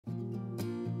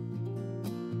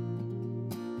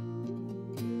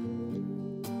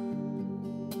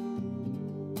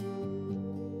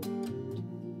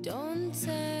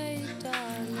say,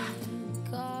 darling,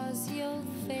 'cause you'll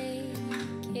fake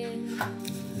it.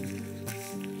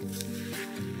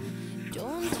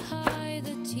 Don't hide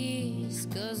the tears,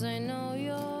 'cause I know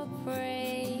you're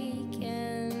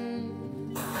breaking.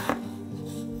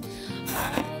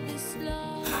 All this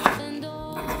love and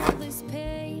all this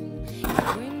pain, you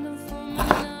bring them from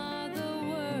another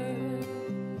world.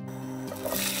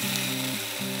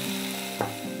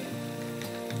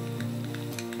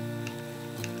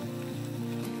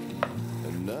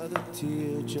 Another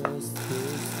tear just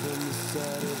hits from the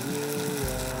side of your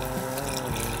eye.